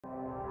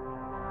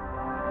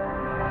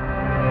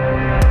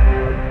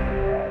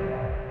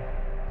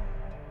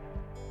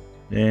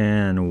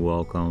And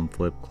welcome,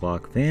 flip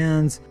clock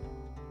fans.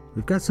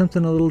 We've got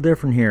something a little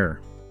different here.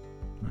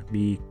 Might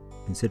be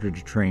considered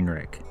a train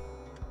wreck.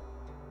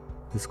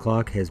 This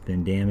clock has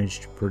been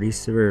damaged pretty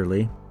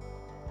severely.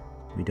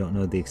 We don't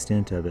know the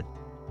extent of it.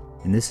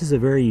 And this is a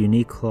very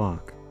unique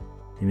clock.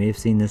 You may have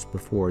seen this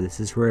before.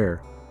 This is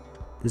rare.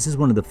 This is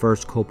one of the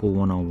first Copal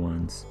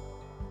 101s.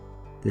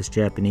 This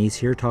Japanese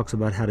here talks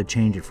about how to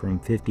change it from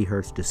 50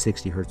 Hz to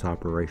 60 Hz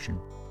operation.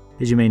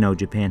 As you may know,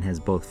 Japan has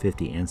both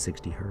 50 and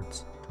 60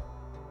 Hz.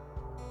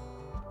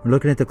 We're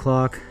looking at the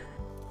clock,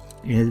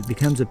 and it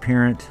becomes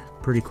apparent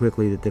pretty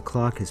quickly that the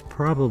clock has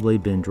probably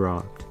been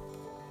dropped.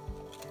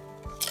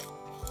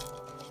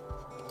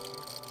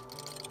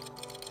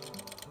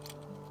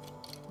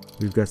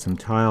 We've got some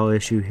tile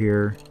issue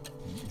here.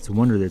 It's a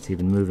wonder that's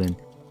even moving.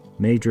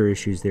 Major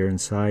issues there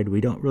inside. We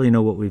don't really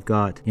know what we've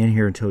got in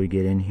here until we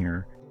get in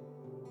here.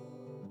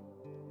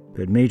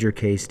 But major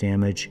case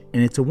damage,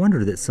 and it's a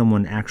wonder that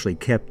someone actually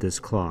kept this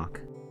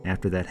clock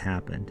after that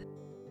happened.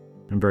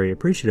 I'm very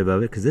appreciative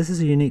of it because this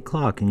is a unique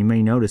clock, and you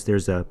may notice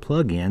there's a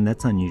plug-in.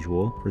 That's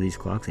unusual for these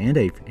clocks, and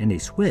a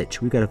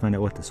switch. We've got to find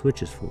out what the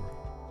switch is for.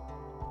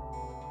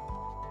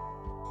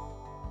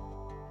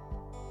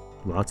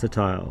 Lots of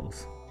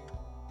tiles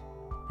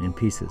and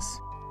pieces,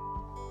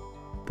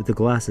 but the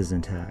glass is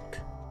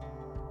intact.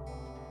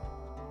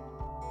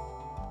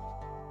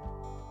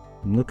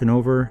 I'm looking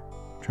over,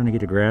 trying to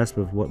get a grasp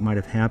of what might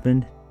have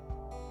happened.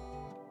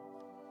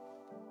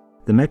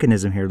 The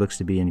mechanism here looks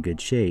to be in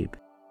good shape.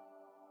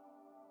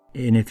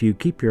 And if you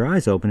keep your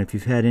eyes open, if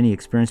you've had any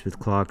experience with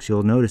clocks,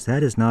 you'll notice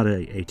that is not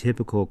a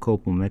typical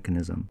Copal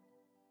mechanism.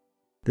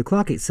 The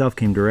clock itself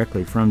came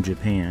directly from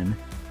Japan,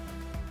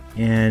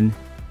 and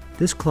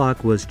this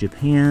clock was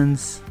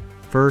Japan's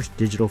first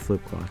digital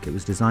flip clock. It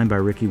was designed by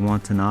Riki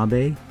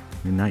Watanabe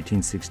in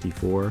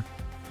 1964.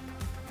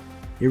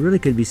 It really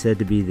could be said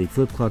to be the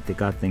flip clock that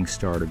got things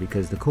started,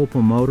 because the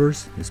Copal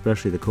motors,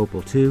 especially the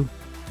Copal 2,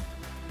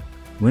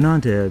 went on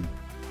to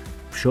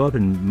show up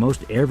in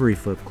most every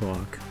flip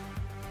clock.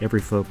 Every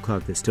flip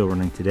clock that's still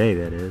running today,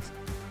 that is.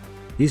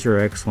 These are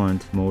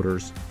excellent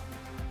motors.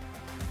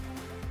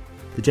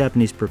 The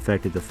Japanese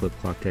perfected the flip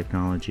clock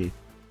technology.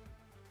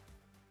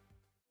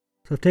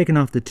 So I've taken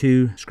off the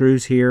two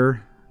screws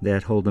here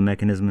that hold the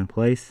mechanism in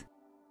place.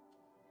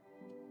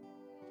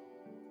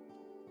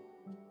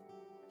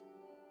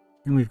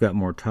 And we've got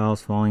more tiles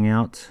falling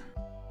out.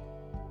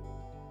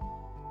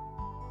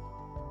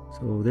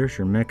 So there's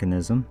your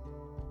mechanism.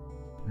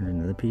 And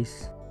another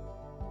piece.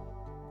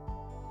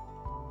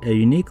 A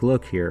unique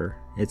look here.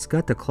 It's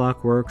got the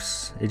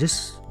clockworks. It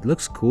just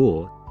looks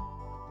cool.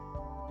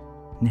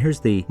 And here's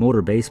the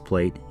motor base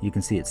plate. You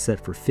can see it's set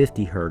for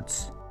 50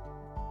 Hz.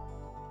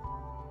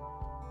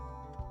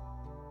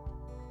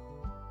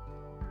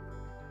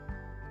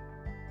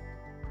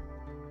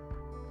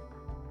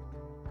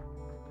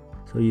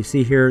 So you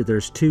see here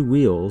there's two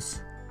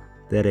wheels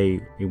that a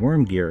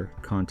worm gear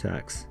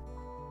contacts.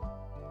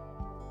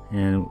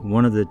 And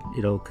one of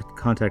it'll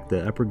contact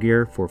the upper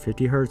gear for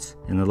 50 Hz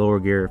and the lower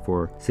gear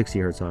for 60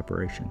 Hz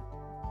operation.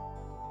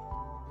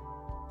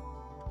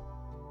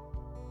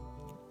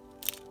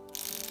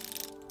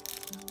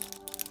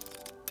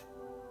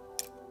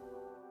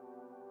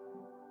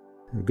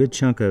 A good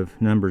chunk of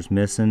numbers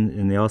missing,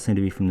 and they all seem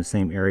to be from the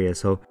same area,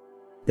 so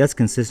that's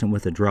consistent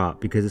with a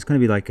drop, because it's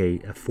going to be like a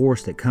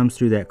force that comes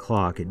through that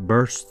clock. It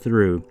bursts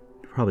through,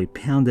 probably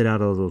pounded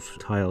out of those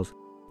tiles.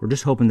 We're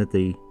just hoping that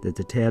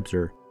the tabs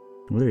are...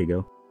 Well, there you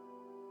go.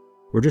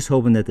 We're just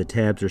hoping that the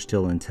tabs are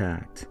still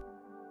intact.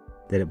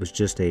 That it was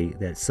just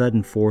that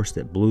sudden force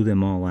that blew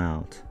them all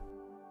out.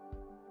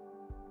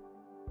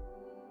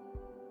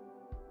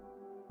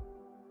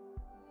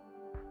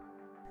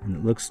 And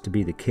it looks to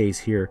be the case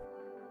here.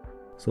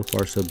 So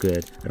far, so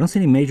good. I don't see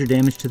any major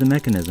damage to the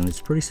mechanism.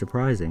 It's pretty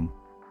surprising.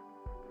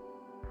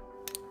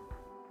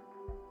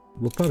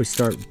 We'll probably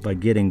start by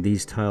getting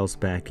these tiles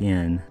back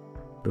in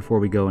before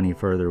we go any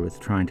further with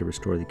trying to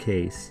restore the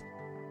case.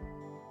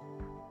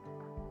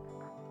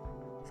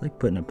 It's like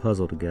putting a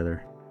puzzle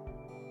together.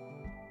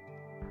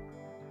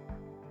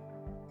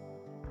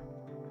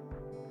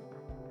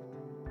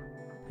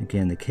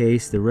 Again, the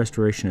case, the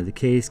restoration of the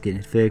case, getting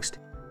it fixed.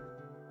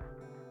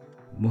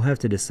 We'll have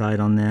to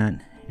decide on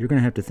that. You're going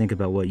to have to think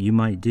about what you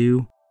might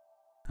do.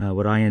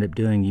 What I end up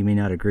doing you may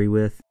not agree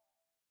with.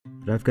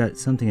 But I've got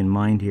something in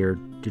mind here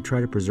to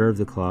try to preserve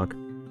the clock.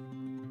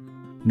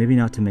 Maybe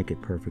not to make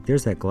it perfect.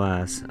 There's that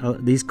glass.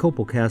 These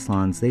Copal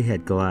Calsons, they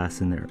had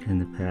glass in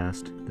the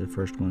past, the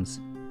first ones,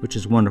 which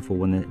is wonderful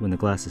when the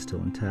glass is still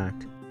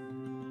intact.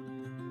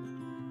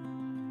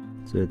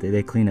 So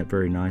they clean up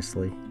very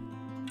nicely.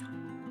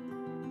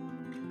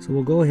 So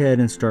we'll go ahead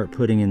and start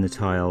putting in the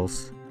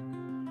tiles.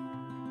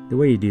 The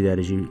way you do that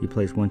is you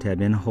place one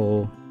tab in a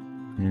hole,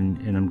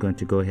 and I'm going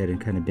to go ahead and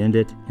kind of bend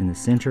it in the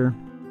center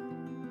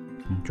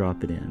and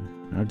drop it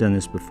in. I've done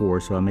this before,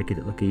 so I'll make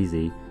it look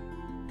easy.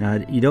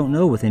 Now, you don't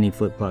know with any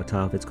flip clock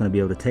tile if it's going to be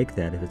able to take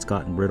that, if it's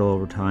gotten brittle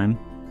over time,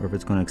 or if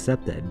it's going to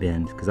accept that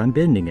bend, because I'm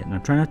bending it, and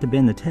I'm trying not to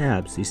bend the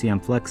tabs. You see I'm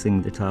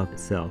flexing the tile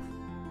itself.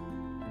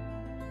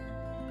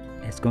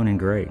 it's going in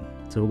great.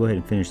 So we'll go ahead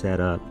and finish that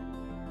up.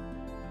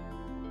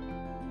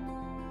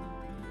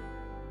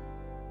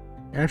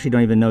 I actually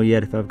don't even know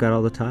yet if I've got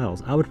all the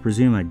tiles. I would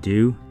presume I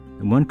do,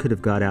 and one could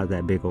have got out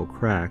that big old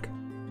crack,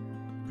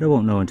 but I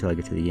won't know until I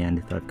get to the end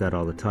if I've got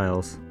all the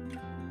tiles.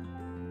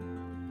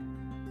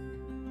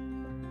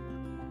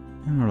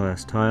 And our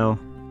last tile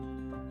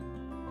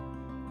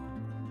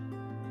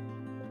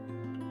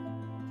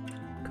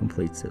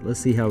completes it. Let's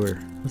see how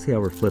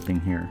we're flipping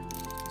here.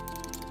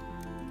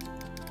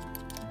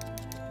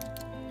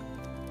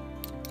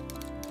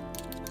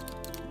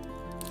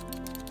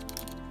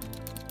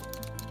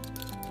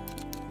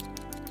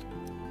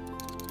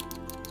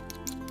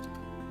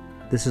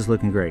 This is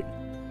looking great.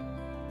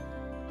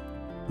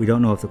 We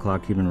don't know if the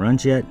clock even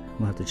runs yet.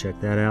 We'll have to check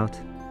that out.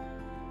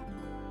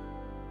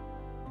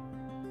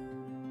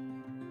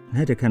 I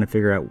had to kind of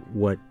figure out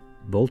what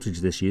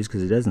voltage this uses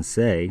because it doesn't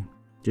say.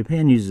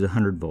 Japan uses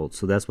 100 volts,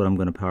 so that's what I'm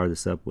going to power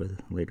this up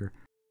with later.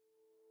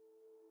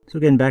 So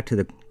getting back to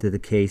the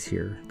case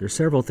here, there's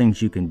several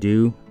things you can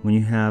do when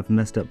you have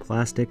messed up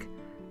plastic.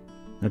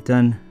 I've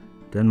done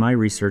my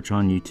research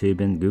on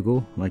YouTube and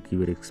Google, like you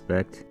would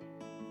expect.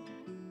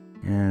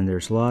 And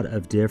there's a lot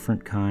of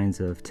different kinds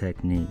of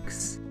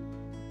techniques.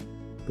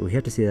 But we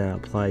have to see that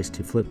applies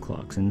to flip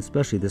clocks, and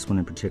especially this one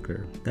in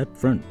particular. That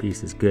front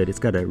piece is good. It's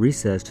got a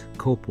recessed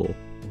Copal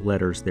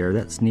letters there.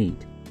 That's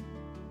neat.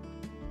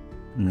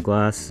 In the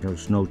glass,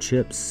 there's no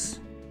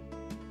chips.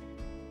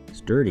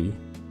 It's dirty.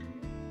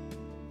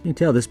 You can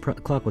tell this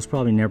clock was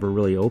probably never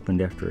really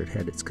opened after it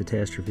had its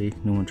catastrophe.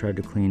 No one tried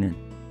to clean it.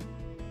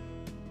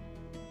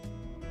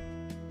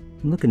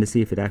 I'm looking to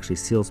see if it actually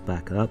seals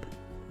back up.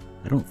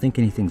 I don't think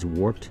anything's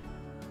warped,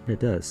 but it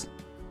does.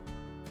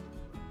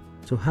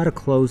 So how to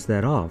close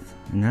that off?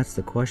 And that's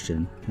the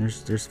question.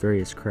 There's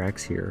various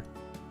cracks here.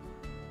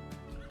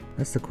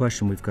 That's the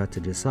question we've got to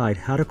decide.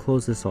 How to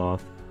close this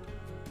off,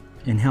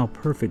 and how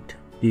perfect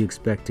do you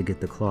expect to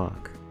get the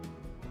clock?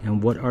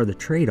 And what are the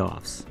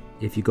trade-offs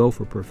if you go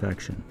for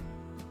perfection?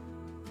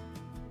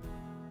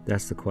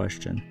 That's the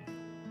question.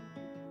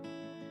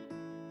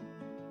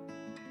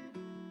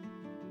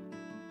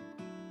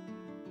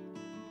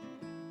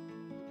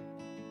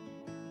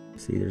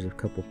 See, there's a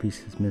couple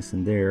pieces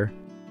missing there,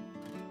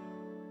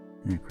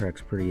 and the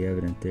crack's pretty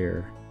evident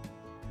there.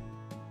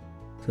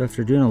 So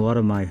after doing a lot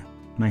of my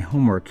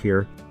homework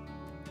here,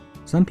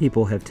 some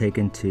people have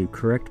taken to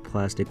correct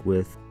plastic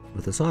with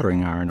a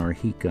soldering iron or a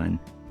heat gun,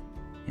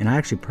 and I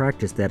actually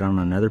practiced that on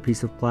another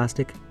piece of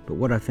plastic. But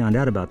what I found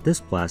out about this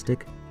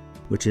plastic,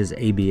 which is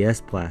ABS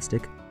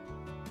plastic,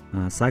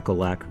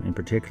 Cycolac in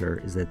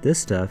particular, is that this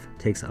stuff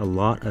takes a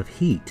lot of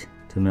heat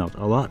to melt,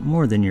 a lot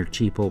more than your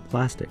cheap old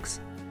plastics.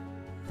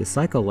 The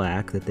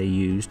Cycolac that they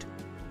used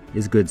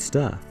is good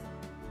stuff.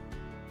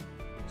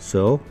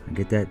 So I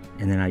get that,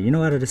 and then you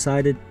know what I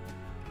decided?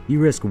 You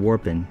risk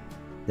warping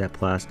that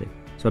plastic,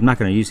 so I'm not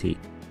going to use heat.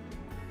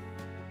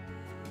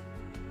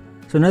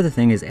 So another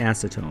thing is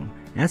acetone.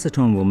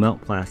 Acetone will melt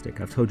plastic.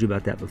 I've told you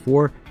about that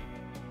before.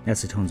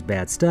 Acetone's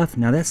bad stuff.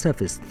 Now that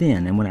stuff is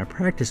thin, and when I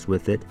practiced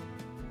with it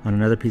on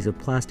another piece of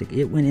plastic,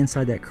 it went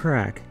inside that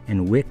crack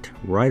and wicked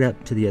right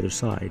up to the other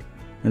side.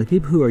 Now the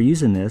people who are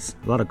using this,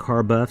 a lot of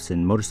car buffs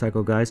and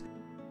motorcycle guys,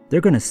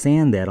 they're going to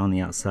sand that on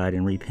the outside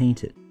and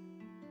repaint it.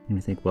 And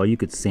you think, well, you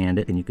could sand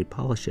it and you could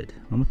polish it.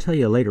 I'm going to tell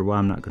you later why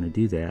I'm not going to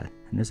do that,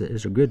 and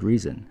there's a good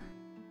reason.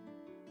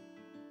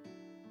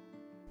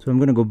 So I'm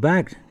going to go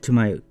back to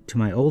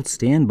my old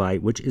standby,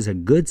 which is a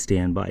good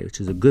standby,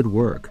 which is a good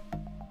work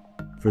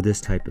for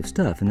this type of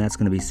stuff, and that's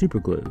going to be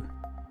super glue.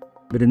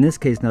 But in this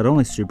case, not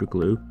only super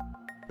glue,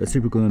 but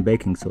super glue and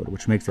baking soda,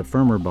 which makes a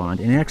firmer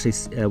bond, and actually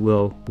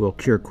will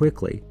cure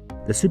quickly.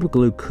 The super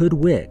glue could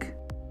wick,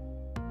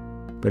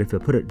 but if I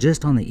put it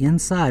just on the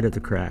inside of the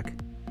crack,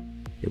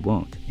 it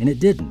won't, and it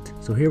didn't.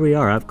 So here we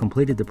are. I've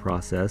completed the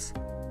process.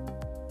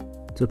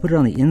 So I put it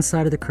on the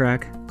inside of the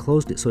crack,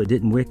 closed it so it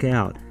didn't wick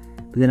out,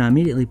 but then I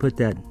immediately put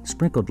that,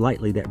 sprinkled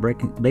lightly, that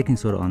baking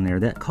soda on there.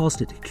 That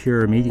caused it to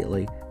cure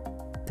immediately,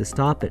 to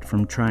stop it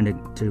from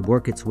trying to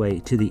work its way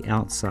to the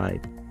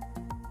outside.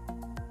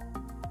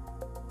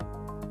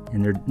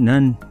 And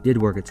none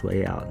did work its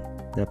way out.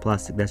 That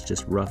plastic, that's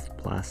just rough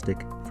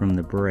plastic from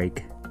the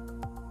break.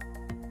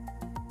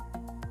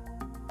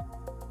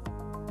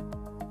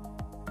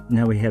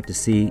 Now we have to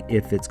see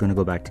if it's going to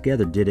go back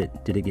together. Did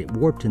it get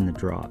warped in the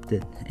drop?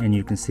 And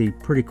you can see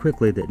pretty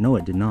quickly that no,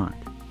 it did not.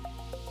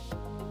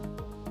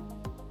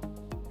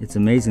 It's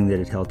amazing that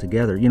it held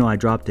together. You know, I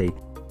dropped a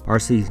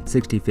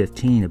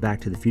RC6015, a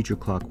Back to the Future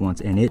clock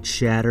once, and it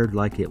shattered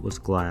like it was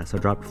glass. I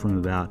dropped it from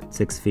about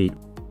 6 feet.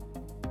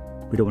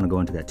 We don't want to go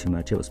into that too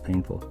much. It was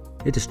painful.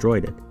 It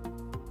destroyed it.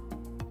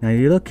 Now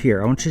you look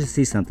here. I want you to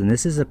see something.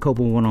 This is a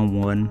Copal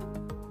 101.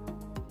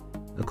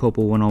 A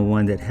Copal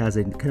 101 that has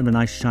a kind of a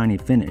nice shiny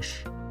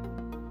finish.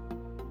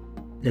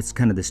 That's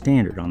kind of the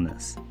standard on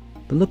this.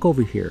 But look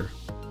over here.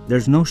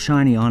 There's no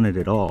shiny on it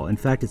at all. In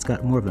fact, it's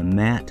got more of a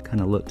matte kind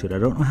of look to it. I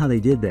don't know how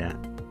they did that.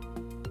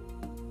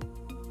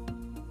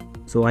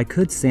 So I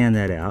could sand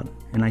that out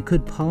and I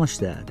could polish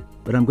that.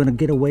 but I'm going to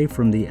get away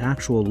from the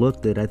actual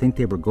look that I think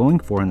they were going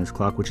for in this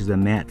clock, which is a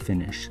matte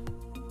finish.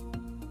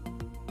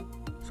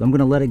 So I'm going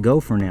to let it go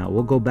for now.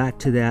 We'll go back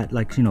to that,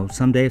 like, you know,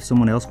 someday if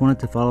someone else wanted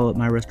to follow up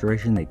my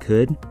restoration, they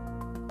could,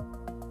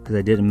 because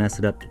I didn't mess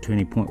it up to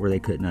any point where they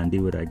couldn't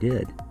undo what I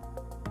did.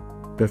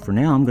 But for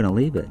now, I'm going to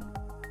leave it.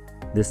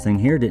 This thing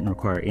here didn't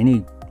require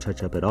any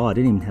touch up at all. I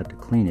didn't even have to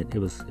clean it. It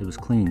was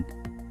clean.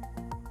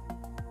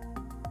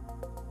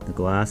 The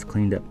glass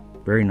cleaned up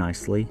very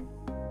nicely,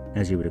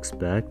 as you would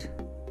expect.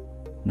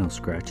 No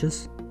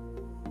scratches.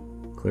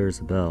 Clear as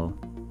a bell.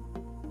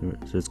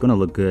 So it's going to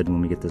look good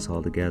when we get this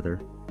all together.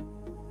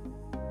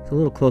 So a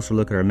little closer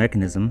look at our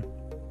mechanism.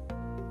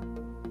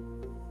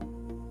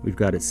 We've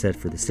got it set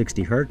for the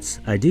 60 Hertz.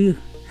 I do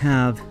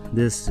have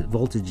this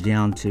voltage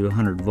down to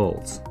 100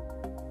 volts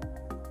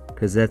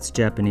because that's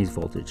Japanese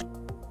voltage.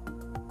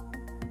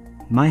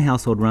 My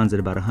household runs at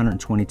about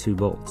 122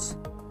 volts,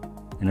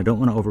 and I don't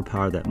want to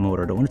overpower that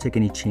motor. I don't want to take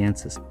any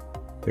chances.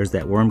 There's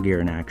that worm gear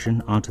in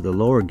action. Onto the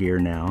lower gear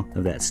now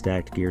of that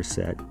stacked gear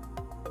set.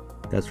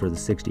 That's for the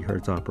 60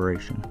 Hertz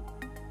operation.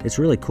 It's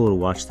really cool to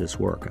watch this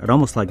work. I'd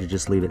almost like to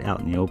just leave it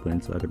out in the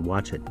open so I could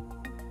watch it.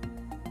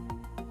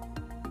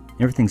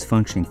 Everything's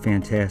functioning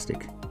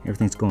fantastic.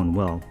 Everything's going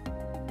well.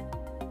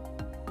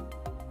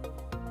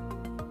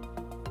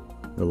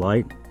 The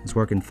light is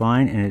working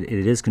fine, and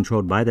it is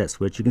controlled by that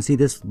switch. You can see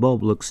this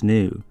bulb looks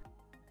new.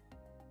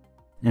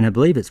 And I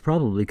believe it's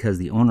probably because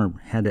the owner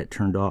had that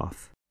turned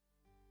off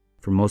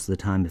for most of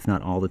the time, if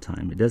not all the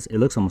time. It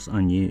looks almost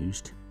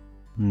unused.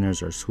 And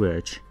there's our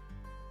switch.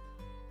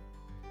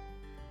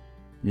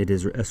 It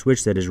is a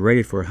switch that is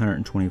rated for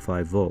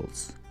 125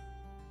 volts.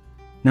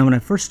 Now when I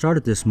first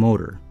started this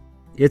motor,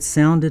 it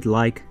sounded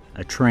like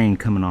a train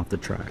coming off the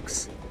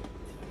tracks.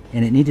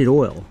 And it needed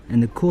oil.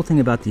 And the cool thing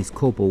about these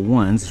Copal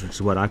 1s, which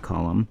is what I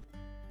call them,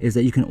 is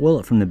that you can oil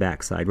it from the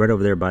backside, right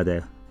over there by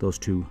those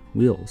two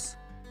wheels.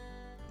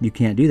 You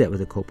can't do that with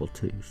the Copal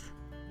 2s.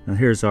 Now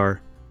here's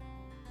our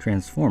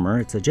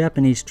transformer. It's a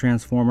Japanese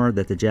transformer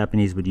that the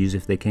Japanese would use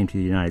if they came to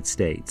the United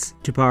States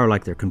to power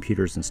like their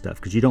computers and stuff,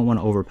 because you don't want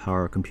to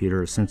overpower a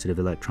computer or sensitive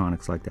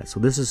electronics like that. So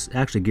this is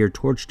actually geared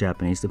towards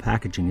Japanese. The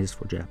packaging is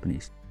for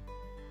Japanese.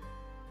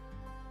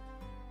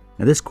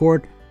 Now this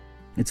cord,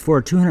 it's for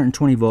a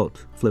 220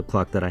 volt flip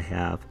clock that I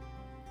have,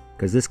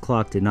 because this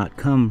clock did not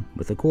come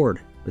with a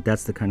cord, but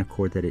that's the kind of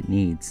cord that it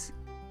needs.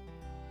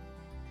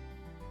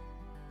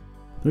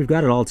 We've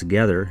got it all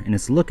together and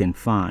it's looking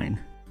fine.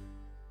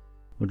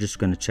 We're just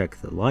going to check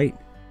the light.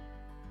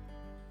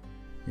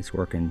 It's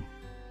working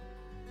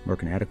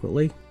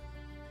adequately.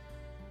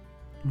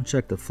 We'll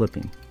check the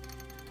flipping.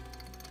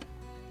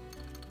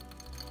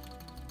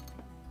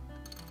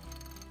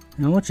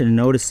 Now I want you to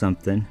notice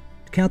something.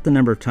 Count the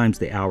number of times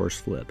the hours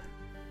flip.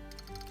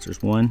 So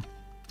there's 1,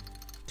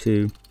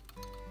 2,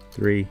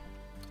 3,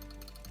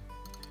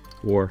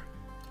 4,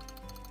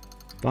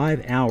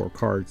 5 hour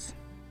cards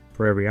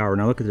for every hour.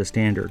 Now look at the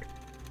standard.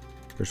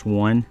 There's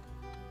 1,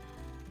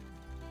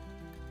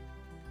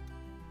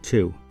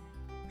 2.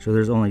 So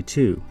there's only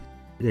 2.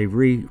 They've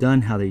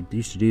redone how they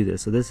used to do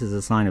this. So this is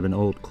a sign of an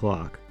old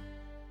clock.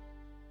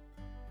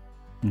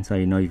 That's how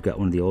you know you've got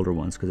one of the older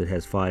ones, because it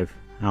has 5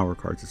 hour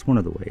cards. It's one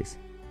of the ways.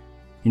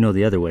 You know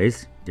the other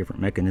ways,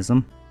 different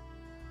mechanism.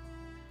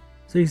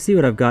 So you can see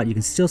what I've got. You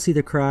can still see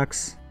the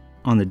cracks.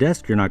 On the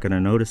desk, you're not going to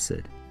notice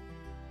it.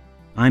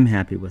 I'm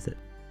happy with it.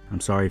 I'm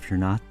sorry if you're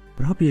not,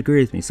 but I hope you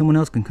agree with me. Someone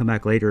else can come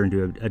back later and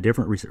do a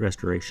different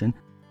restoration.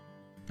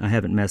 I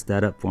haven't messed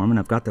that up for them, and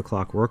I've got the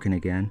clock working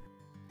again.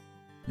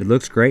 It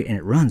looks great, and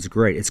it runs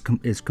great.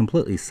 It's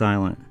completely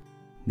silent.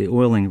 The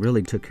oiling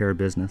really took care of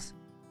business.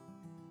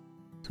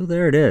 So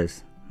there it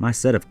is, my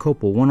set of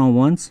Copal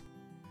 101s.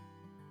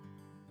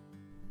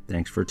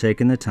 Thanks for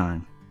taking the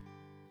time.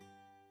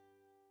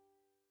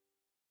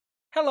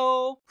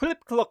 Hello, Flip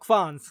Clock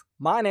fans!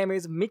 My name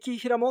is Miki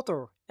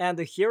Hiramoto, and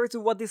here is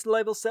what this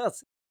label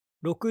says.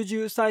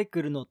 60 サイ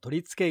クルの取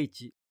り付け位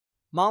置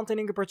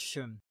Mounting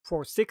position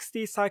for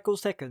 60 cycle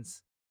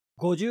seconds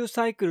 50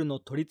サイクルの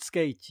取り付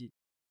け位置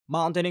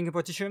Mounting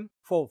position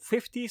for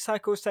 50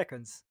 cycle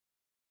seconds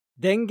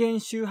電源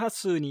周波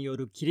数によ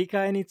る切り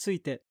替えについ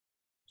て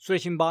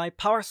Switching by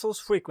power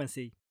source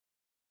frequency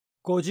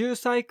 50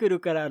サイクル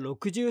から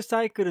60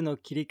サイクルの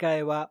切り替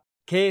えは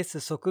ケース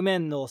側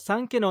面の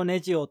3ケの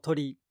ネジを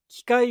取り、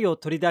機械を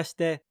取り出し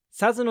て、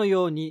サズの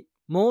ように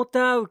モー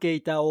ター受け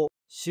板を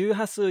周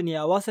波数に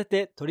合わせ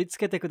て取り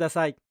付けてくだ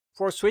さい。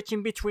For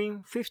switching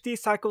between 50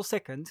 cycle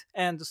second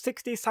and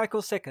 60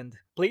 cycle second,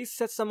 please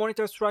set the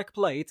monitor strike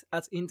plate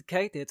as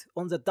indicated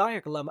on the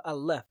diagram at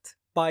left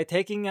by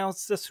taking out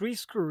the 3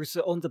 screws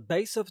on the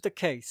base of the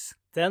case.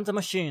 Then the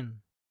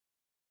machine.